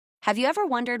Have you ever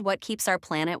wondered what keeps our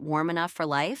planet warm enough for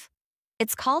life?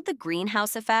 It's called the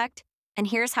greenhouse effect, and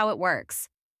here's how it works.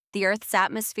 The Earth's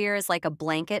atmosphere is like a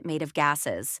blanket made of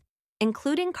gases,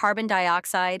 including carbon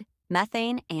dioxide,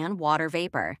 methane, and water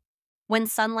vapor. When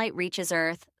sunlight reaches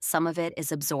Earth, some of it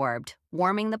is absorbed,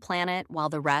 warming the planet while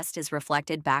the rest is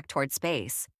reflected back toward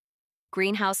space.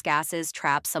 Greenhouse gases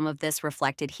trap some of this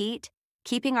reflected heat,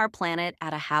 keeping our planet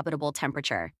at a habitable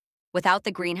temperature. Without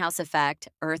the greenhouse effect,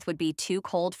 Earth would be too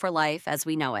cold for life as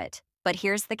we know it. But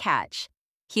here's the catch.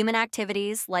 Human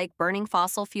activities like burning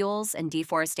fossil fuels and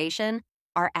deforestation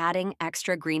are adding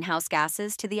extra greenhouse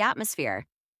gases to the atmosphere.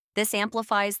 This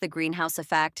amplifies the greenhouse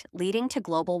effect, leading to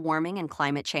global warming and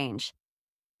climate change.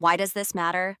 Why does this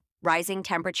matter? Rising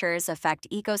temperatures affect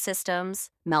ecosystems,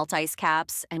 melt ice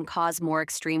caps, and cause more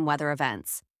extreme weather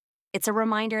events. It's a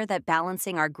reminder that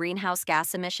balancing our greenhouse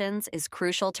gas emissions is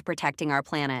crucial to protecting our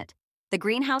planet. The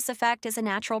greenhouse effect is a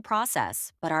natural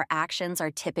process, but our actions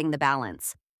are tipping the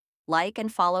balance. Like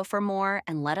and follow for more,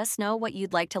 and let us know what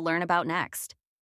you'd like to learn about next.